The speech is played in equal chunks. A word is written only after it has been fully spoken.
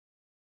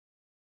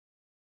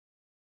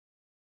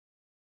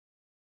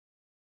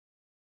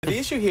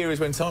issue here is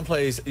when someone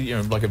plays,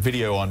 like a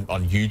video on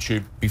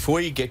YouTube,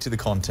 before you get to the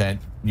content,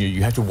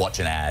 you have to watch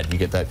an ad. You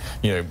get that,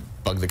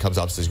 bug that comes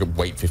up, says you got to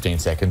wait 15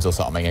 seconds or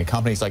something. And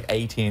companies like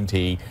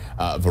AT&T,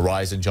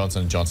 Verizon,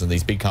 Johnson & Johnson,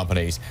 these big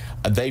companies,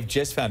 they've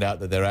just found out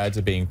that their ads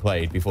are being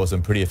played before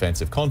some pretty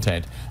offensive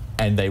content,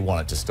 and they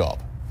want it to stop.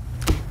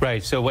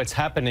 Right, so what's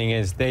happening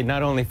is they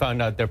not only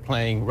found out they're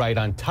playing right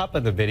on top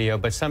of the video,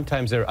 but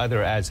sometimes there are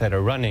other ads that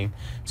are running.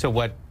 So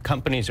what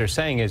companies are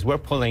saying is we're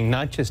pulling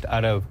not just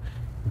out of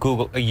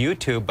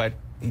YouTube, but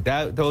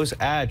those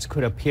ads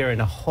could appear in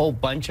a whole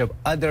bunch of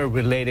other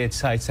related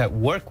sites that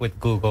work with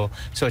Google.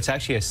 So it's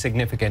actually a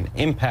significant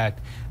impact.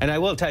 And I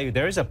will tell you,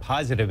 there is a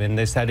positive in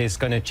this that is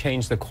going to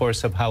change the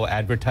course of how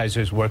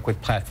advertisers work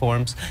with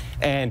platforms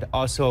and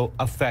also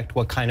affect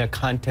what kind of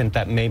content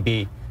that may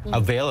be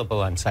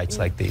available on sites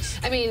like these.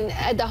 I mean,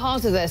 at the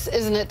heart of this,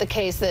 isn't it the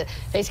case that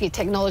basically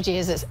technology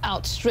has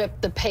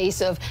outstripped the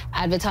pace of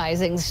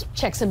advertising's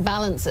checks and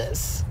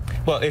balances?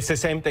 Well, it's the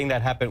same thing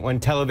that happened when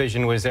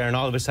television was there and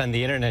all of a sudden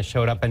the internet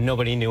showed up and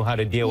nobody knew how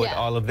to deal with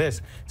all of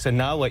this. So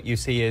now what you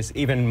see is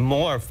even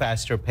more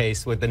faster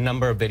pace with the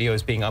number of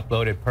videos being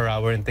uploaded per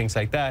hour and things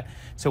like that.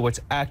 So what's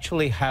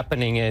actually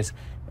happening is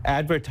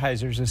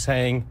advertisers are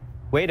saying,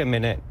 wait a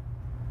minute,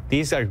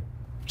 these are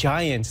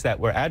giants that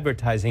we're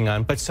advertising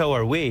on, but so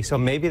are we. So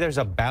maybe there's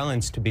a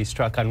balance to be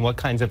struck on what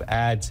kinds of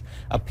ads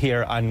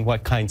appear on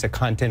what kinds of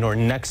content or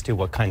next to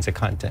what kinds of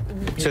content.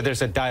 So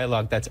there's a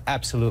dialogue that's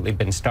absolutely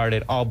been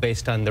started, all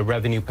based on the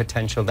revenue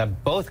potential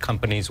that both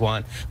companies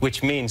want,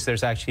 which means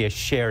there's actually a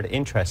shared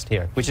interest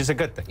here, which is a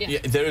good thing.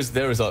 Yeah,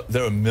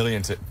 there are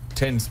millions,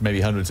 tens,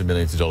 maybe hundreds of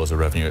millions of dollars of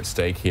revenue at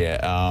stake here.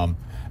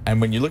 And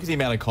when you look at the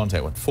amount of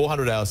content,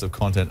 400 hours of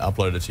content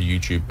uploaded to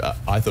YouTube,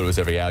 I thought it was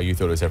every hour, you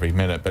thought it was every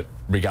minute, but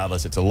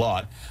regardless, it's a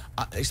lot.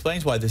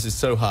 Explains why this is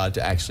so hard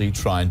to actually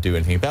try and do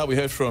anything about. We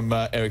heard from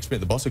Eric Schmidt,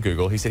 the boss of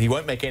Google. He said he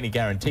won't make any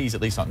guarantees,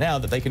 at least not now,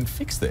 that they can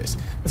fix this.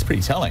 That's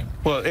pretty telling.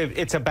 Well,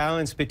 it's a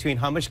balance between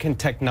how much can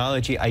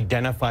technology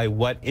identify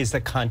what is the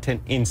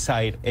content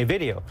inside a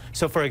video.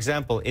 So, for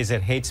example, is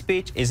it hate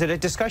speech? Is it a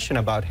discussion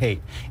about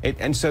hate?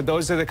 And so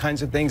those are the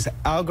kinds of things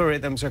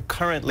algorithms are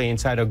currently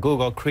inside of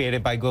Google,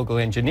 created by Google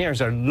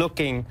engineers, are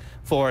looking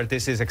for.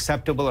 This is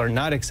acceptable or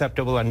not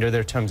acceptable under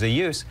their terms of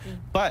use.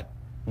 But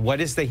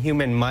what is the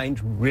human mind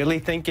really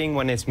thinking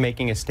when it's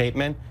making a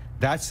statement?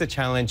 That's the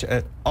challenge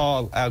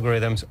all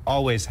algorithms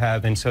always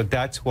have. And so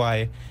that's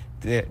why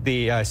the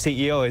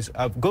CEO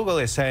of Google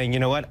is saying, you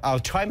know what, I'll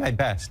try my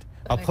best.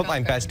 I'll put my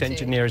best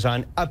engineers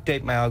on,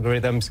 update my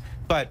algorithms,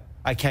 but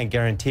I can't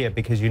guarantee it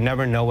because you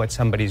never know what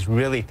somebody's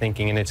really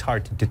thinking, and it's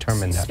hard to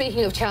determine that.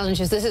 Speaking of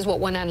challenges, this is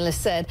what one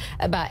analyst said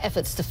about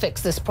efforts to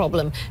fix this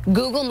problem.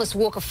 Google must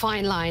walk a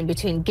fine line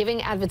between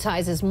giving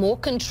advertisers more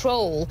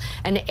control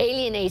and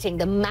alienating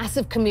the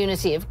massive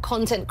community of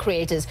content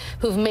creators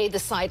who've made the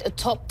site a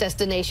top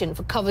destination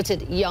for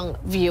coveted young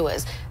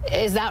viewers.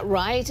 Is that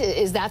right?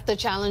 Is that the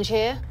challenge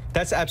here?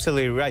 That's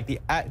absolutely right.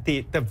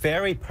 The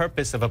very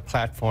purpose of a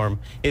platform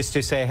is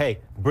to say, hey,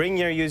 bring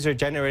your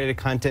user-generated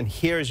content,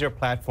 here's your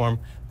platform,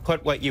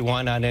 put what you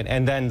want on it,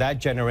 and then that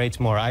generates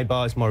more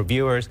eyeballs, more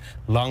viewers,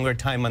 longer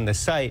time on the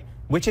site,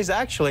 which is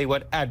actually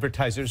what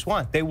advertisers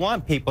want. They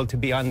want people to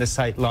be on the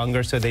site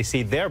longer so they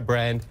see their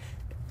brand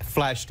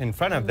flashed in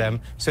front of them.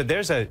 So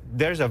there's a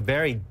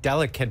very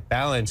delicate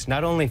balance,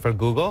 not only for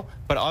Google,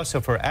 but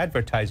also for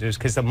advertisers,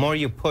 because the more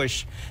you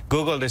push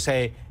Google to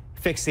say,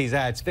 fix these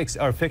ads, fix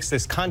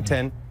this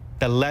content,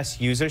 the less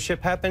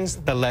usership happens,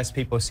 the less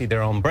people see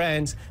their own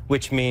brands,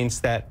 which means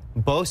that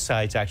both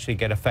sides actually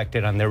get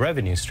affected on their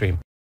revenue stream.